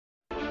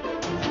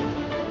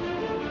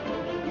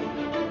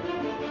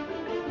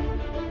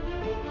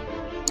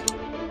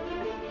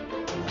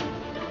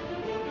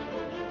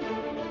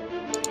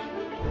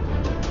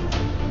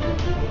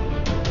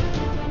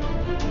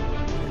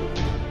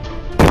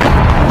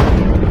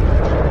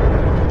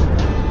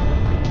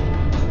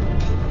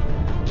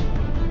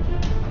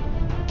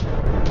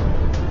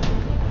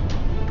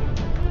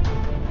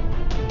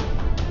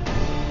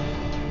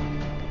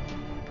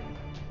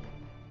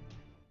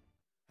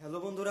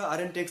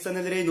Take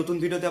চ্যানেলের এই নতুন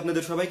ভিডিওতে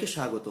আপনাদের সবাইকে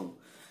স্বাগতম।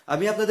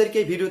 আমি আপনাদেরকে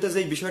এই ভিডিওতে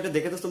যে বিষয়টা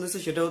দেখাতে চলেছি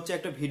সেটা হচ্ছে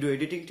একটা ভিডিও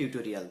এডিটিং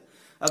টিউটোরিয়াল।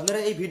 আপনারা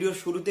এই ভিডিওর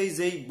শুরুতেই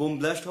যেই বোম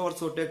ব্লাস্ট হওয়ার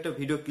ছোট্ট একটা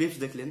ভিডিও ক্লিপস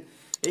দেখলেন,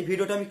 এই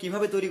ভিডিওটা আমি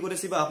কিভাবে তৈরি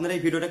করেছি বা আপনারা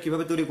এই ভিডিওটা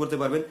কিভাবে তৈরি করতে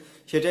পারবেন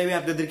সেটাই আমি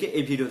আপনাদেরকে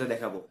এই ভিডিওতে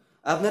দেখাবো।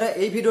 আপনারা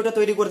এই ভিডিওটা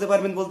তৈরি করতে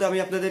পারবেন বলতে আমি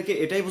আপনাদেরকে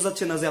এটাই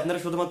বোঝাচ্ছি না যে আপনারা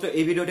শুধুমাত্র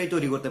এই ভিডিওটাই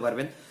তৈরি করতে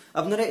পারবেন।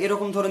 আপনারা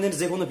এরকম ধরনের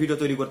যে কোনো ভিডিও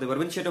তৈরি করতে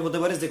পারবেন, সেটা হতে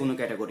পারে যে কোনো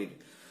ক্যাটাগরির।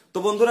 তো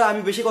বন্ধুরা,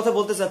 আমি বেশি কথা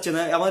বলতে চাচ্ছি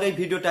না। আমার এই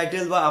ভিডিও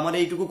টাইটেল বা আমার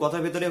এইটুকু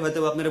কথার ভেতরে হয়তো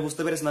আপনারা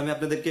বুঝতে পেরেছেন আমি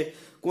আপনাদেরকে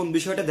কোন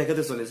বিষয়টা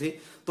দেখাতে চলেছি।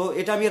 তো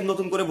এটা আমি আর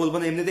নতুন করে বলবো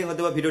না, এমনিতেই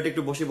হয়তো বা ভিডিওটা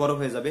একটু বেশি বড়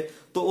হয়ে যাবে।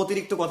 তো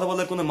অতিরিক্ত কথা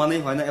বলার কোনো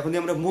মানেই হয় না। এখনই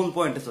আমরা মূল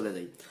পয়েন্টে চলে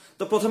যাই।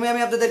 তো প্রথমে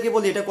আমি আপনাদেরকে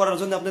বলি এটা করার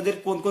জন্য আপনাদের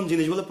কোন কোন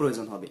জিনিসগুলো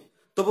প্রয়োজন হবে।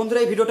 তো বন্ধুরা,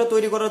 এই ভিডিওটা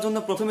তৈরি করার জন্য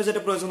প্রথমে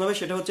যেটা প্রয়োজন হবে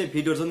সেটা হচ্ছে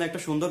ভিডিওর জন্য একটা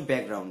সুন্দর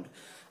ব্যাকগ্রাউন্ড।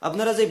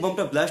 আপনারা যে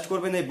বোমটা ব্লাস্ট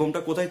করবেন, এই বোমটা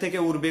কোথায় থেকে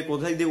উড়বে,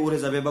 কোথায় দিয়ে উড়ে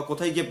যাবে বা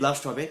কোথায় গিয়ে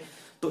ব্লাস্ট হবে,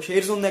 তো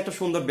সেই জন্য একটা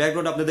সুন্দর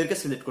ব্যাকগ্রাউন্ড আপনাদেরকে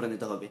সিলেক্ট করে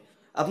নিতে হবে।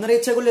 আপনারা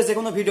ইচ্ছা করলে যে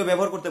কোনো ভিডিও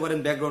ব্যবহার করতে পারেন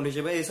ব্যাকগ্রাউন্ড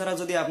হিসেবে। এছাড়া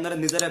যদি আপনারা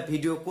নিজেরা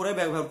ভিডিও করে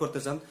ব্যবহার করতে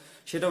চান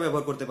সেটাও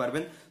ব্যবহার করতে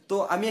পারবেন। তো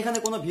আমি এখানে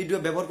কোনো ভিডিও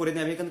ব্যবহার করিনি,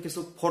 আমি এখানে কিছু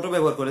ফটো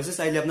ব্যবহার করেছি।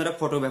 চাইলে আপনারা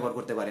ফটো ব্যবহার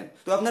করতে পারেন।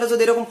 তো আপনারা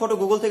যদি এরকম ফটো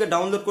গুগল থেকে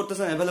ডাউনলোড করতে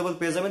চান, অ্যাভেলেবল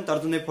পেয়ে যাবেন। তার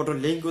জন্য এই ফটোর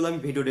লিঙ্কগুলো আমি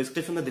ভিডিও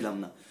ডেসক্রিপশনে দিলাম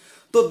না।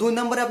 তো 2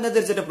 নম্বরে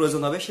আপনাদের যেটা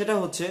প্রয়োজন হবে সেটা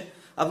হচ্ছে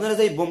আপনারা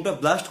যে বোমটা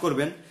ব্লাস্ট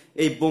করবেন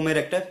এই বোমের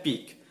একটা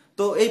পিক।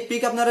 তো এই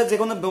পিক আপনারা যে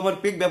কোনো বোমের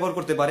পিক ব্যবহার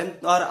করতে পারেন।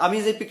 আর আমি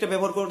যে পিকটা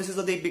ব্যবহার করেছি,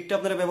 যদি এই পিকটা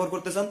আপনারা ব্যবহার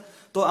করতে চান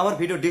তো আমার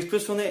ভিডিও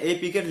ডেসক্রিপশনে এই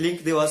পিকের লিংক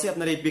দেওয়া আছে,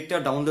 আপনারা এই পিকটা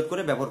ডাউনলোড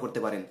করে ব্যবহার করতে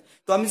পারেন।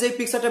 তো আমি যে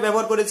পিকচারটা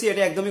ব্যবহার করেছি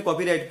এটা একদমই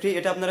কপিরাইট ফ্রি।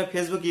 এটা আপনারা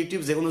ফেসবুক,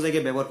 ইউটিউব যে কোনো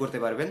জায়গায় ব্যবহার করতে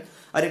পারবেন।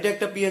 আর এটা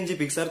একটা পিএনজি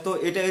পিকচার, তো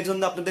এটা এর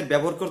জন্য আপনাদের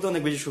ব্যবহার করতে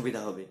অনেক বেশি সুবিধা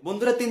হবে।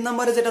 বন্ধুরা, 3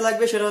 নম্বরে যেটা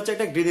লাগবে সেটা হচ্ছে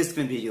একটা গ্রিন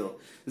স্ক্রিন ভিডিও।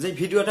 যে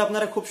ভিডিওটা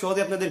আপনারা খুব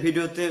সহজে আপনাদের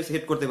ভিডিওতে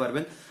সেট করতে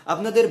পারবেন।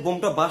 আপনাদের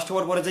বোমটা বাস্ট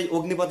হওয়ার পরে যে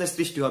অগ্নিপাতের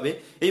সৃষ্টি হবে,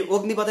 এই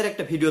অগ্নিপাতের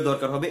একটা ভিডিও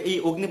দরকার হবে। এই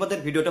অগ্নিপাতের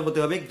ভিডিওটা হতে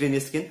হবে গ্রিন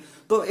স্ক্রিন।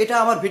 তো এটা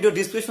আমার ভিডিও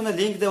ডেসক্রিপশনে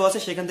লিংক দেওয়া আছে,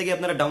 সেখান থেকে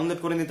আপনারা ডাউনলোড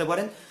করে নিতে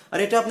পারেন। আর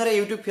এটা আপনারা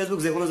ইউটিউব, ফেসবুক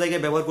যে কোনো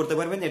জায়গায় ব্যবহার করতে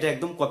পারবেন। এটা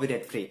একদম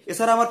কপিরাইট ফ্রি।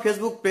 এছাড়া আমার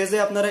ফেসবুক পেজে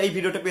আপনারা এই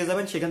ভিডিওটা পেয়ে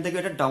যাবেন, সেখান থেকে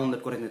এটা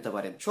ডাউনলোড করে নিতে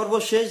পারেন।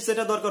 সর্বশেষ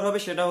যেটা দরকার হবে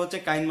সেটা হচ্ছে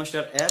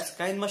কাইনমাস্টার অ্যাপস।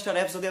 কাইনমাস্টার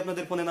অ্যাপস যদি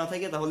আপনাদের ফোনে না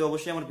থাকে তাহলে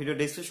অবশ্যই আমার ভিডিও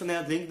ডেসক্রিপশনে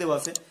লিংক দেওয়া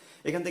আছে,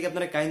 এখান থেকে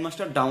আপনারা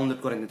কাইনমাস্টার ডাউনলোড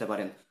করে নিতে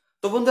পারেন।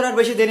 তো বন্ধুরা, আর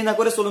বেশি দেরি না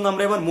করে চলুন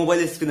আমরা এবার মোবাইল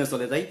স্ক্রিনে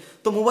চলে যাই।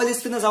 তো মোবাইল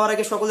স্ক্রিনে যাওয়ার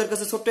আগে সকলের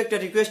কাছে ছোট্ট একটা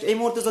রিকোয়েস্ট, এই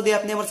মুহূর্তে যদি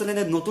আপনি আমার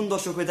চ্যানেলের নতুন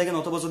দর্শক হয়ে থাকেন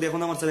অথবা যদি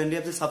এখন আমার চ্যানেলটি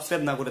আপনি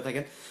সাবস্ক্রাইব না করে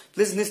থাকেন,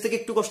 প্লিজ নিচ থেকে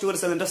একটু কষ্ট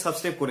করে চ্যানেলটা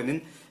সাবস্ক্রাইব করে নিন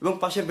এবং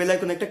পাশের বেল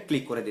আইকনে একটা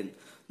ক্লিক করে দিন।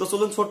 তো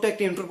চলুন ছোট্ট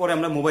একটা ইন্ট্রোর পরে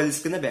আমরা মোবাইল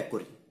স্ক্রিনে ব্যাক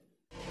করি।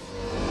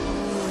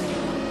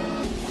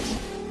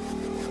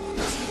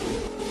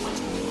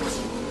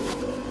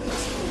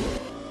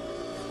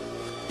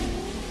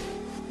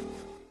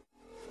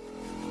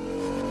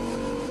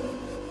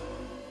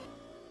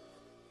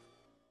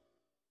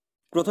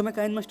 প্রথমে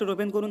কাইনমাস্টার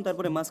ওপেন করুন,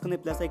 তারপরে মাঝখানে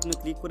প্লাস আইকনে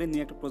ক্লিক করে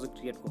নিয়ে একটা প্রজেক্ট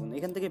ক্রিয়েট করুন।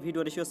 এখান থেকে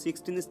ভিডিও রেশিও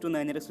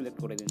 16:9 এর সিলেক্ট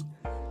করে দিন।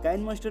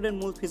 কাইনমাস্টারের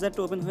মূল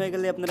ফিচারটা ওপেন হয়ে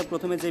গেলে আপনারা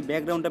প্রথমে যে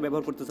ব্যাকগ্রাউন্ডটা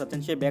ব্যবহার করতে চাচ্ছেন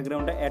সেই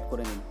ব্যাকগ্রাউন্ডটা অ্যাড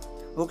করে নিন।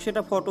 হোক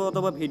সেটা ফটো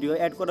অথবা ভিডিও।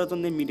 অ্যাড করার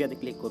জন্য মিডিয়াতে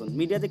ক্লিক করুন।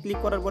 মিডিয়াতে ক্লিক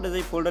করার পরে যে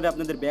ফোল্ডারে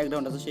আপনাদের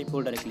ব্যাকগ্রাউন্ড আছে সেই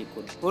ফোল্ডারে ক্লিক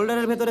করুন।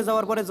 ফোল্ডারের ভেতরে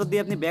যাওয়ার পরে যদি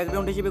আপনি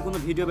ব্যাকগ্রাউন্ড হিসেবে কোনো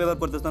ভিডিও ব্যবহার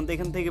করতে চান তো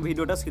এখান থেকে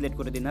ভিডিওটা সিলেক্ট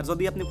করে দিন। আর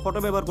যদি আপনি ফটো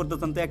ব্যবহার করতে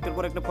চান তো একটার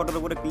পর একটা ফটোর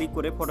উপরে ক্লিক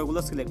করে ফটোগুলো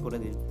সিলেক্ট করে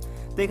দিন।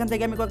 তো এখান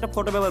থেকে আমি কয়েকটা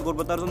ফটো ব্যবহার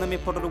করবো, তার জন্য আমি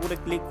ফটোর উপরে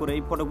ক্লিক করে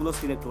এই ফটোগুলো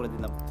সিলেক্ট করে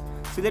দিলাম।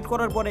 সিলেক্ট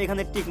করার পরে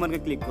এখানে টিক মার্কে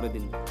ক্লিক করে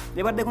দিন।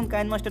 এবার দেখুন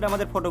কাইনমাস্টারে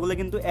আমাদের ফটোগুলো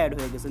কিন্তু অ্যাড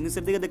হয়ে গেছে।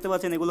 নিচের দিকে দেখতে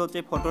পাচ্ছেন এগুলো হচ্ছে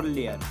ফটোর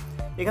লেয়ার।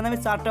 এখানে আমি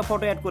 4টা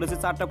ফটো অ্যাড করেছি।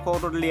 4টা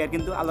ফটোর লেয়ার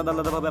কিন্তু আলাদা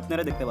আলাদাভাবে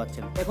আপনারা দেখতে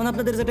পাচ্ছেন। এখন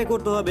আপনাদের যেটা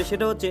করতে হবে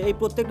সেটা হচ্ছে এই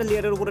প্রত্যেকটা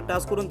লেয়ারের উপরে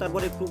টাচ করুন,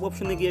 তারপরে গ্রুপ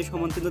অপশনে গিয়ে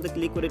সমান চিহ্নতে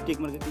ক্লিক করে টিক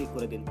মার্কে ক্লিক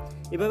করে দিন।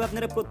 এভাবে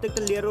আপনারা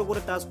প্রত্যেকটা লেয়ারের উপরে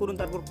টাচ করুন,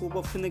 তারপর গ্রুপ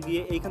অপশনে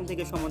গিয়ে এইখান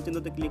থেকে সমান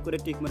চিহ্নতে ক্লিক করে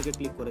টিক মার্কে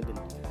ক্লিক করে দিন।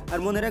 আর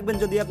মনে রাখবেন,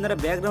 যদি আপনারা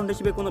ব্যাকগ্রাউন্ড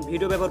হিসেবে কোনো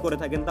ভিডিও ব্যবহার করে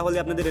থাকেন তাহলে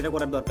আপনাদের এটা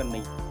করার দরকার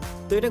নেই।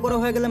 তো এটা করা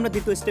হয়ে গেলে আমরা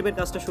দ্বিতীয় স্টেপের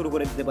কাজটা শুরু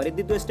করে দিতে পারি।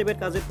 দ্বিতীয় স্টেপের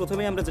কাজের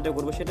প্রথমেই আমরা যেটা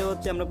করবো সেটা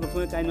হচ্ছে আমরা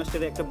প্রথমে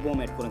কাইনমাস্টারে একটা বোম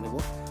অ্যাড করে নেব।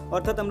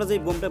 অর্থাৎ আমরা যে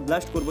বোমটা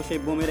ব্লাস্ট করবো সেই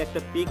বোমের একটা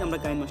পিক আমরা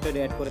কাইনমাস্টারে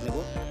অ্যাড করে নেব।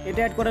 এটা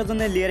অ্যাড করার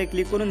জন্য লেয়ারে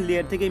ক্লিক করুন,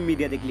 লেয়ার থেকে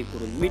মিডিয়াতে ক্লিক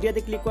করুন।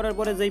 মিডিয়াতে ক্লিক করার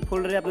পরে যেই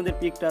ফোল্ডারে আপনাদের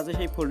পিকটা আছে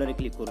সেই ফোল্ডারে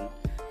ক্লিক করুন।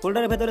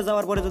 ফোল্ডারের ভেতরে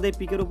যাওয়ার পরে যদি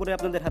পিকের উপরে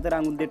আপনাদের হাতের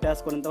আঙুল দিয়ে টাচ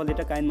করেন তাহলে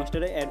এটা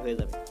কাইনমাস্টারে অ্যাড হয়ে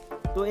যাবে।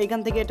 তো এখান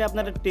থেকে এটা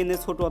আপনারা টেনে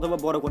ছোট অথবা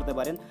বড় করতে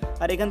পারেন।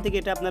 আর এখান থেকে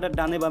এটা আপনারা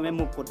ডানে বামে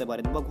মুভ করতে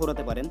পারেন বা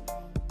ঘোরাতে পারেন।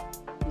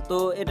 তো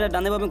এটা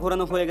ডানে বামে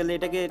ঘোরানো হয়ে গেলে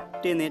এটাকে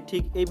টেনে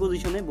ঠিক এই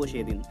পজিশনে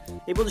বসিয়ে দিন।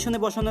 এই পজিশনে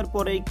বসানোর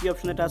পরে এই কি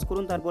অপশনে টাচ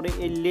করুন, তারপরে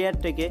এই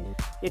লেয়ারটাকে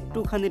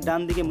একটুখানি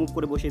ডান দিকে মুভ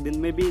করে বসিয়ে দিন,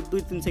 মেবি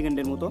 2-3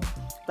 সেকেন্ডের মতো।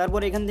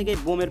 তারপরে এখান থেকে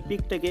বোমের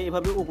পিকটাকে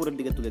এভাবে উপরের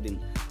দিকে তুলে দিন।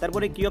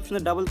 তারপরে কি অপশনে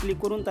ডাবল ক্লিক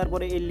করুন,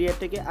 তারপরে এই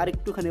লেয়ারটাকে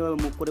আরেকটুখানি এভাবে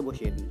মুভ করে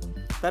বসিয়ে দিন।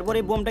 তারপরে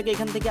এই বোমটাকে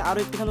এখান থেকে আরও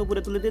একটুখানি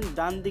উপরে তুলে দিন,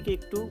 ডান দিকে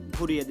একটু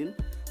ঘুরিয়ে দিন।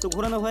 তো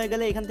ঘোরানো হয়ে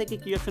গেলে এখান থেকে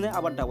কি অপশনে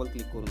আবার ডাবল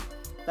ক্লিক করুন।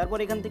 তারপর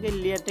এখান থেকে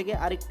লেয়ারটাকে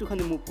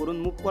আরেকটুখানি মুভ করুন।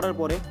 মুভ করার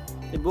পরে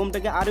এই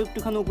বোমটাকে আরও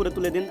একটুখানি উপরে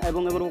তুলে দিন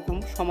এবং এরকম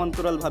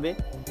সমান্তরালভাবে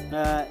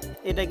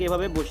এটাকে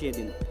এভাবে বসিয়ে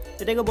দিন।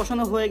 এটাকে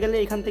বসানো হয়ে গেলে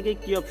এখান থেকে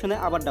কি অপশনে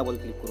আবার ডাবল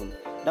ক্লিক করুন।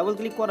 ডাবল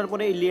ক্লিক করার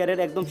পরে এই লেয়ারের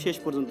একদম শেষ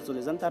পর্যন্ত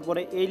চলে যান।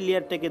 তারপরে এই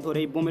লেয়ারটাকে ধরে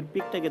এই বোমের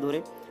পিকটাকে ধরে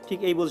ঠিক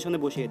এই পজিশনে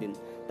বসিয়ে দিন।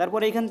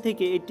 তারপরে এখান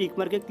থেকে এই টিক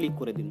মার্কে ক্লিক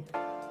করে দিন।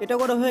 এটা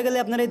করা হয়ে গেলে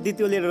আপনারা এই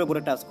দ্বিতীয় লেয়ারের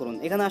উপরে টাচ করুন।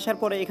 এখানে আসার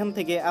পরে এখান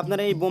থেকে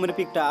আপনারা এই বোমের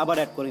পিকটা আবার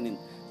অ্যাড করে নিন।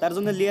 তার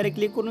জন্য লেয়ারে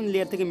ক্লিক করুন,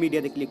 লেয়ার থেকে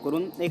মিডিয়াতে ক্লিক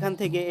করুন, এখান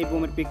থেকে এই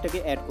বোমের পিকটাকে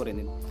অ্যাড করে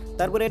নিন।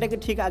 তারপরে এটাকে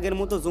ঠিক আগের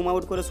মতো জুম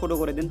আউট করে ছোটো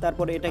করে দিন।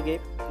 তারপরে এটাকে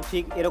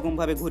ঠিক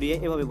এরকমভাবে ঘুরিয়ে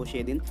এভাবে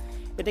বসিয়ে দিন।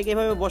 এটাকে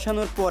এভাবে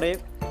বসানোর পরে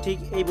ঠিক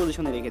এই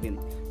পজিশনে রেখে দিন।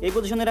 এই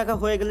পজিশনে রাখা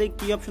হয়ে গেলে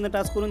কি অপশনে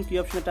টাচ করুন, কি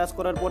অপশনে টাচ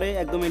করার পরে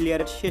একদম এই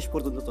লেয়ারের শেষ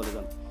পর্যন্ত চলে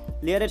যান।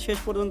 লেয়ারের শেষ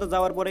পর্যন্ত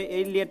যাওয়ার পরে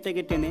এই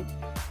লেয়ারটাকে টেনে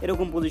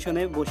এরকম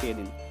পজিশনে বসিয়ে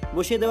দিন।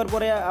 বসিয়ে দেওয়ার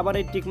পরে আবার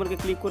এই টিকমার্কে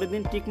ক্লিক করে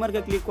দিন।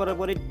 টিকমার্কে ক্লিক করার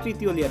পরে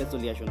তৃতীয় লেয়ারে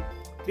চলে আসুন।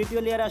 তৃতীয়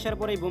লেয়ারে আসার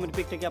পরে এই বোমের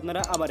পিকটাকে আপনারা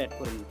আবার অ্যাড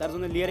করে নিন। তার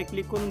জন্য লেয়ারে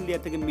ক্লিক করুন,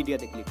 লেয়ার থেকে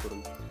মিডিয়াতে ক্লিক করুন।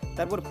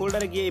 তারপর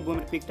ফোল্ডারে গিয়ে এই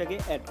বোমের পিকটাকে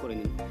অ্যাড করে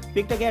নিন।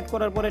 পিকটাকে অ্যাড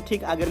করার পরে ঠিক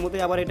আগের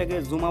মতোই আবার এটাকে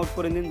জুম আউট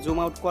করে নিন। জুম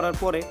আউট করার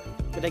পরে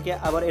এটাকে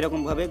আবার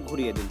এরকমভাবে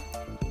ঘুরিয়ে দিন।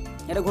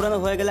 এটা ঘোরানো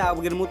হয়ে গেলে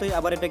আগের মতোই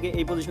আবার এটাকে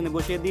এই পজিশনে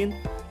বসিয়ে দিন।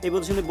 এই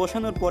পজিশনে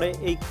বসানোর পরে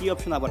এই কি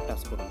অপশন আবার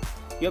টাচ করুন।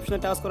 এই অপশনে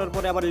টাচ করার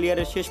পরে আবার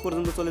লেয়ারের শেষ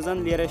পর্যন্ত চলে যান।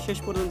 লেয়ারের শেষ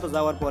পর্যন্ত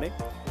যাওয়ার পরে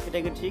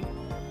এটাকে ঠিক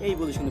এই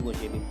পজিশনে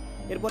বসিয়ে দিন।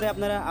 এরপরে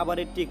আপনারা আবার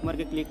এই টিক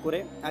মার্কে ক্লিক করে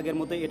আগের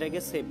মতো এটাকে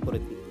সেভ করে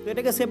দিন। তো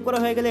এটাকে সেভ করা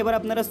হয়ে গেলে এবার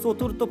আপনারা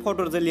চতুর্থ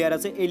ফটোর যে লেয়ার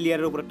আছে এই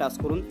লেয়ারের উপরে টাচ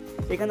করুন।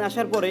 এখানে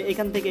আসার পরে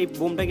এখান থেকে এই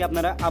বোমটাকে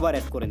আপনারা আবার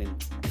অ্যাড করে নিন।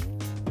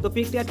 তো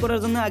পিকটা অ্যাড করার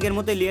জন্য আগের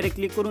মতো লেয়ারে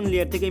ক্লিক করুন,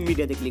 লেয়ার থেকে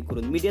মিডিয়াতে ক্লিক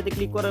করুন। মিডিয়াতে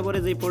ক্লিক করার পরে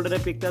যে ফোল্ডারে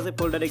পিকটা আছে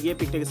ফোল্ডারে গিয়ে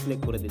পিকটাকে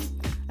সিলেক্ট করে দিন।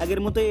 আগের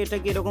মতো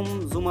এটাকে এরকম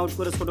জুম আউট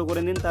করে ছোটো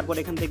করে নিন। তারপর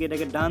এখান থেকে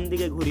এটাকে ডান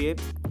দিকে ঘুরিয়ে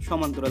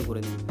সমান্তরাল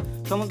করে নিন।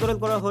 সমান্তরাল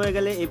করা হয়ে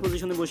গেলে এই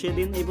পজিশনে বসিয়ে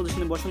দিন। এই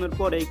পজিশনে বসানোর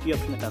পরে কি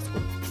অপশনে টাচ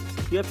করুন।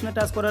 কি অপশনে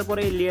টাচ করার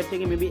পরে এই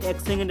লেয়ারটাকে মেবি 1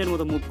 সেকেন্ডের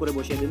মতো মুভ করে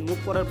বসিয়ে দিন। মুভ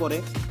করার পরে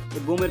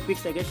এই বোমের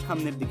পিকটাকে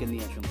সামনের দিকে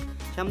নিয়ে আসুন।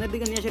 সামনের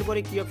দিকে নিয়ে আসার পরে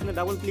কি অপশনে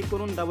ডাবল ক্লিক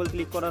করুন। ডাবল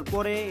ক্লিক করার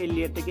পরে এই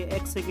লেয়ারটাকে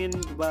 1 সেকেন্ড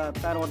বা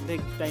তার অর্ধেক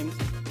টাইম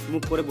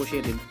মুভ করে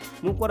বসিয়ে দিন।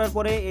 মুভ করার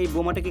পরে এই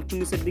বোমাটাকে একটু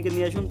নিচের দিকে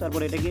নিয়ে আসুন।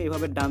 তারপরে এটাকে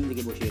এভাবে ডান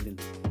দিকে বসিয়ে দিন।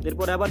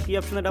 এরপরে আবার কি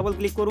অপশনে ডাবল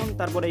ক্লিক করুন।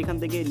 তারপরে এখান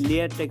থেকে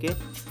লেয়ারটাকে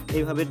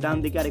এইভাবে ডান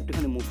দিকে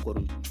আরেকটুখানি মুভ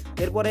করুন।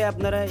 এরপরে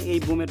আপনারা এই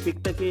বোমের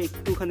পিকটাকে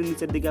একটুখানি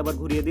নিচের দিকে আবার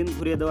ঘুরিয়ে দিন।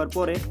 ঘুরিয়ে দেওয়ার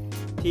পরে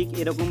ঠিক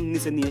এরকম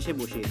নিচে নিয়ে এসে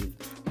বসিয়ে দিন।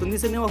 তো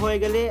নিচে নেওয়া হয়ে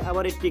গেলে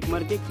আবার এই টিক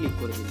মার্কে ক্লিক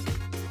করে দিন।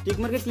 টিক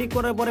মার্কে ক্লিক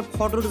করার পরে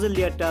ফটোর যে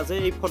লেয়ারটা আছে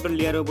এই ফটোর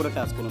লেয়ারের উপরে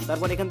টাচ করুন।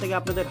 তারপর এখান থেকে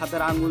আপনাদের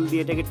হাতের আঙুল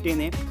দিয়ে এটাকে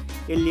টেনে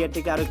এই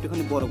লেয়ারটাকে আরও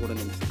একটুখানি বড় করে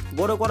নিন।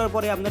 বড় করার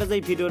পরে আপনারা যে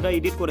ভিডিওটা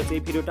এডিট করেছে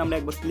এই ভিডিওটা আমরা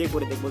একবার প্লে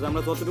করে দেখবো যে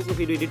আমরা যতটুকু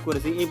ভিডিও এডিট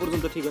করেছি এই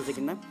পর্যন্ত ঠিক আছে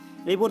কিনা।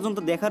 এই পর্যন্ত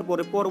দেখার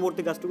পরে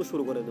পরবর্তী কাজটুকু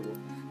শুরু করে দেবো।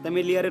 তো আমি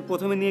লেয়ারের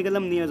প্রথমে নিয়ে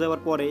গেলাম, নিয়ে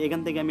যাওয়ার পরে এখান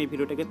থেকে আমি এই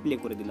ভিডিওটাকে প্লে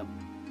করে দিলাম।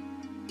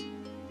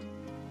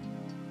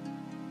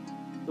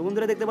 তো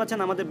বন্ধুরা দেখতে পাচ্ছেন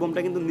আমাদের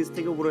বোমটা কিন্তু নিচ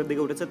থেকে উপরের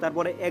দিকে উঠেছে।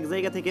 তারপরে এক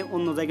জায়গা থেকে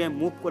অন্য জায়গায়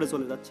মুভ করে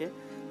চলে যাচ্ছে।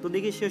 তো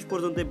দেখি শেষ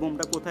পর্যন্ত এই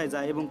বোমটা কোথায়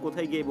যায় এবং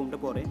কোথায় গিয়ে এই বোমটা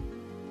পড়ে।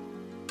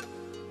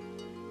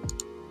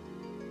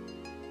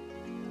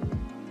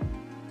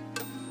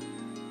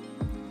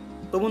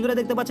 তো বন্ধুরা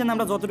দেখতে পাচ্ছেন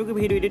আমরা যতটুকু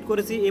ভিডিও এডিট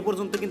করেছি এই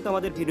পর্যন্ত কিন্তু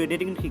আমাদের ভিডিও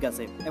এডিটিং ঠিক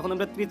আছে। এখন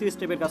আমরা তৃতীয়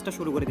স্টেপের কাজটা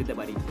শুরু করে দিতে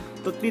পারি।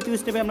 তো তৃতীয়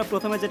স্টেপে আমরা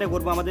প্রথমে যেটা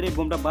করবো, আমাদের এই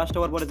বোমটা বাস্ট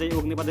হওয়ার পরে যে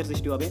অগ্নিপাতের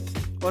সৃষ্টি হবে,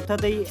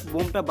 অর্থাৎ এই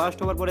বোমটা বাস্ট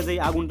হওয়ার পরে যে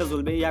আগুনটা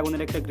জ্বলবে এই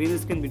আগুনের একটা গ্রিন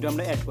স্ক্রিন ভিডিও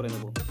আমরা অ্যাড করে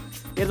নেবো।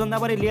 এর জন্য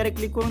আবার এই লেয়ারে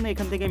ক্লিক করুন,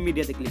 এখান থেকে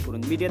মিডিয়াতে ক্লিক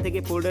করুন। মিডিয়া থেকে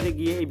ফোল্ডারে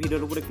গিয়ে এই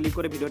ভিডিওর উপরে ক্লিক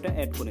করে ভিডিওটা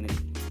অ্যাড করে নিন।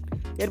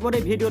 এরপরে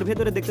ভিডিওর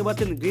ভেতরে দেখতে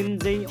পাচ্ছেন গ্রিন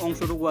যেই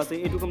অংশটুকু আছে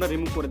এইটুকু আমরা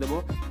রিমুভ করে দেবো।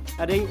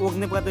 আর এই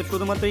অগ্নিপাতের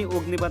শুধুমাত্র এই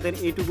অগ্নিপাতের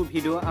এইটুকু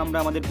ভিডিও আমরা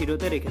আমাদের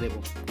ভিডিওতে রেখে দেবো।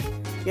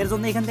 এর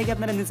জন্য এখান থেকে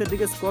আপনারা নিচের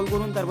দিকে স্ক্রল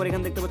করুন। তারপর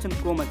এখানে দেখতে পাচ্ছেন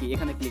ক্রোমা কি,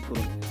 এখানে ক্লিক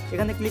করুন।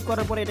 এখানে ক্লিক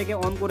করার পরে এটাকে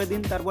অন করে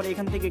দিন। তারপর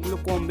এখান থেকে এগুলো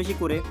কম বেশি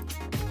করে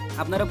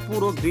আপনারা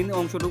পুরো গ্রিন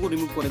অংশটুকু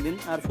রিমুভ করে দিন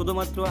আর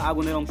শুধুমাত্র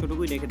আগুনের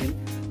অংশটুকুই রেখে দিন।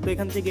 তো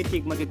এখান থেকে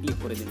টিক মার্কে ক্লিক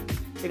করে দিন।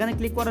 এখানে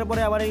ক্লিক করার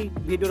পরে আবার এই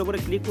ভিডিওর উপরে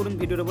ক্লিক করুন।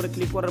 ভিডিওর উপরে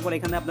ক্লিক করার পরে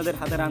এখানে আপনাদের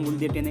হাতের আঙ্গুল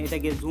দিয়ে টেনে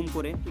এটাকে জুম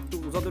করে একটু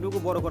যতটুকু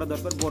বড় করা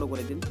দরকার বড়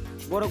করে দিন।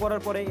 বড়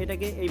করার পরে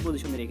এটাকে এই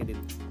পজিশনে রেখে দিন।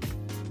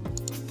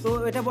 তো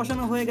এটা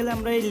বসানো হয়ে গেলে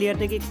আমরা এই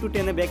লেয়ারটাকে একটু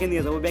টেনে ব্যাকে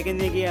নিয়ে যাবো। ব্যাকে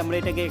নিয়ে গিয়ে আমরা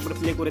এটাকে একবার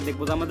প্লে করে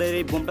দেখবো যে আমাদের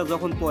এই বোমটা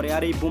যখন পড়ে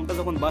আর এই বোমটা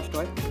যখন বাস্ট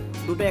হয়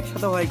দুটো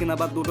একসাথে হয় কিনা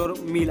বা দুটোর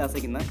মিল আছে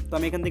কিনা। তো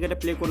আমি এখান থেকে এটা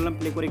প্লে করলাম,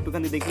 প্লে করে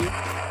একটুখানি দেখি।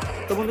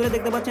 তো বন্ধুরা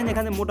দেখতে পাচ্ছেন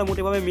এখানে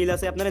মোটামুটিভাবে মিল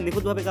আছে। আপনারা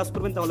নিখুঁতভাবে কাজ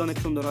করবেন তাহলে অনেক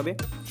সুন্দর হবে।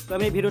 তো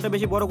আমি এই ভিডিওটা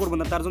বেশি বড় করবো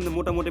না, তার জন্য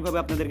মোটামুটিভাবে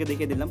আপনাদেরকে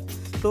দেখিয়ে দিলাম।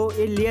 তো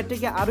এই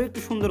লেয়ারটাকে আরও একটু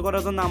সুন্দর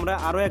করার জন্য আমরা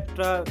আরও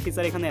একটা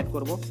ফিচার এখানে অ্যাড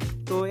করব।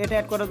 তো এটা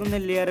অ্যাড করার জন্য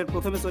লেয়ারের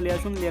প্রথমে চলে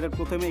আসুন। লেয়ারের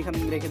প্রথমে এখানে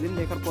রেখে দিন,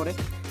 দেখার পরে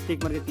টিক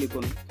মার্কে ক্লিক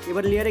করুন।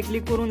 এবার লেয়ারে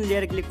ক্লিক করুন।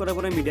 লেয়ারে ক্লিক করার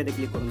পরে মিডিয়াতে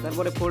ক্লিক করুন।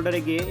 তারপরে ফোল্ডারে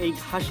গিয়ে এই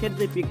ঘাসের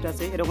যে পিকটা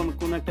আছে এরকম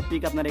কোনো একটা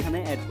পিক আপনারা এখানে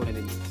অ্যাড করে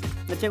দিন।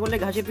 ইচ্ছা করলে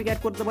ঘাসের পিক অ্যাড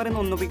করতে পারেন,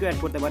 অন্য পিকও অ্যাড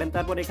করতে পারেন।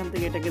 তারপর এখান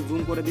থেকে এটাকে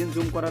জুম করে দিন।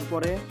 জুম করার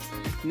পরে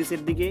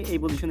নিচের দিকে এই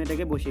পজিশনে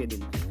এটাকে বসিয়ে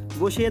দিন।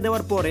 বসিয়ে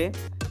দেওয়ার পরে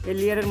এই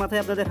লেয়ারের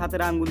মাথায় আপনাদের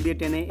হাতের আঙ্গুল দিয়ে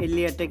টেনে এই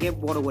লেয়ারটাকে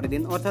বড় করে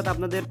দিন, অর্থাৎ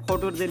আপনাদের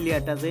ফটোর যে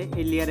লেয়ারটা আছে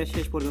এই লেয়ারের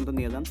শেষ পর্যন্ত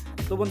নিয়ে যান।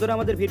 তো বন্ধুরা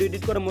আমাদের ভিডিও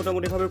এডিট করা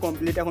মোটামুটিভাবে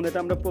কমপ্লিট। এখন এটা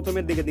আমরা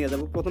প্রথমের দিকে নিয়ে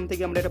যাবো। প্রথম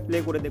থেকে আমরা এটা প্লে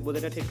করে দেখবো যে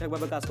এটা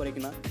ঠিকঠাকভাবে কাজ করে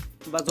কিনা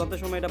বা যত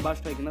সময় এটা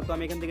বাস্ট হয় কিনা। তো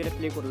আমি এখান থেকে এটা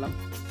প্লে করলাম।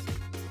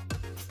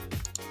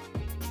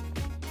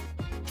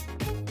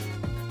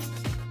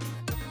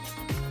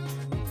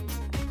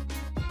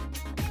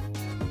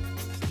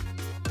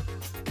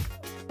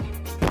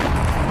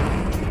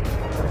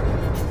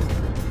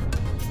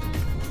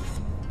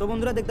 তো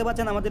বন্ধুরা দেখতে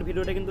পাচ্ছেন আমাদের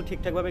ভিডিওটা কিন্তু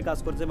ঠিকঠাকভাবে কাজ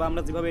করছে, বা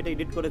আমরা যেভাবে এটা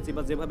এডিট করেছি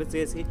বা যেভাবে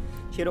চেয়েছি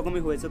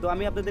সেরকমই হয়েছে। তো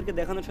আমি আপনাদেরকে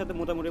দেখানোর সাথে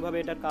মোটামুটিভাবে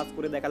এটার কাজ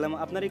করে দেখালাম।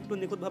 আপনারা একটু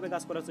নিখুঁতভাবে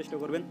কাজ করার চেষ্টা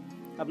করবেন,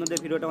 আপনাদের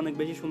ভিডিওটা অনেক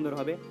বেশি সুন্দর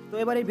হবে। তো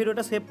এবার এই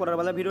ভিডিওটা সেভ করার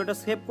বেলা, ভিডিওটা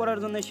সেভ করার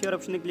জন্য শেয়ার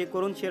অপশনে ক্লিক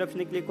করুন। শেয়ার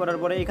অপশনে ক্লিক করার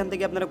পরে এখান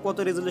থেকে আপনারা কত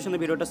রেজুলেশনে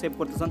ভিডিওটা সেভ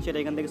করতে চান সেটা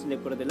এখান থেকে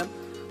সিলেক্ট করে দিলাম।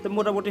 তো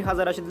মোটামুটি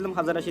 1080 দিলাম,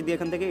 1080 দিয়ে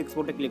এখান থেকে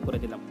এক্সপোর্টে ক্লিক করে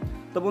দিলাম।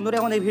 তো বন্ধুরা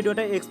এখন এই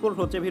ভিডিওটা এক্সপোর্ট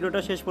হচ্ছে, ভিডিওটা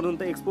শেষ পর্যন্ত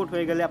এক্সপোর্ট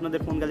হয়ে গেলে আপনাদের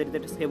ফোন গ্যালারিতে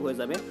এটা সেভ হয়ে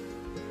যাবে।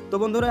 তো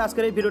বন্ধুরা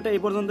আজকের এই ভিডিওটা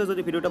এই পর্যন্ত।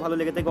 যদি ভিডিওটা ভালো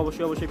লেগে থাকে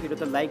অবশ্যই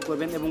ভিডিওতে লাইক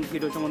করবেন এবং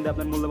ভিডিও সম্বন্ধে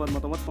আপনার মূল্যবান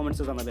মতামত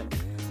কমেন্টসে জানাবেন।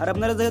 আর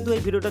আপনারা যেহেতু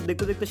এই ভিডিওটা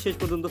দেখতে দেখতে শেষ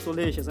পর্যন্ত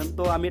চলে এসেছেন,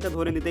 তো আমি এটা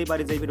ধরে নিতেই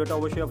পারি যে এই ভিডিওটা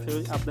অবশ্যই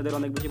আপনাদের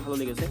অনেক বেশি ভালো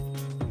লেগেছে।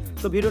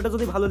 তো ভিডিওটা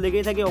যদি ভালো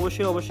লেগেই থাকে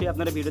অবশ্যই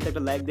আপনারা ভিডিওতে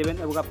একটা লাইক দেবেন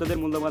এবং আপনাদের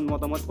মূল্যবান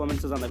মতামত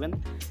কমেন্টসে জানাবেন।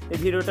 এই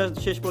ভিডিওটা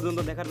শেষ পর্যন্ত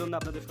দেখার জন্য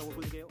আপনাদের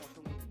সকলকে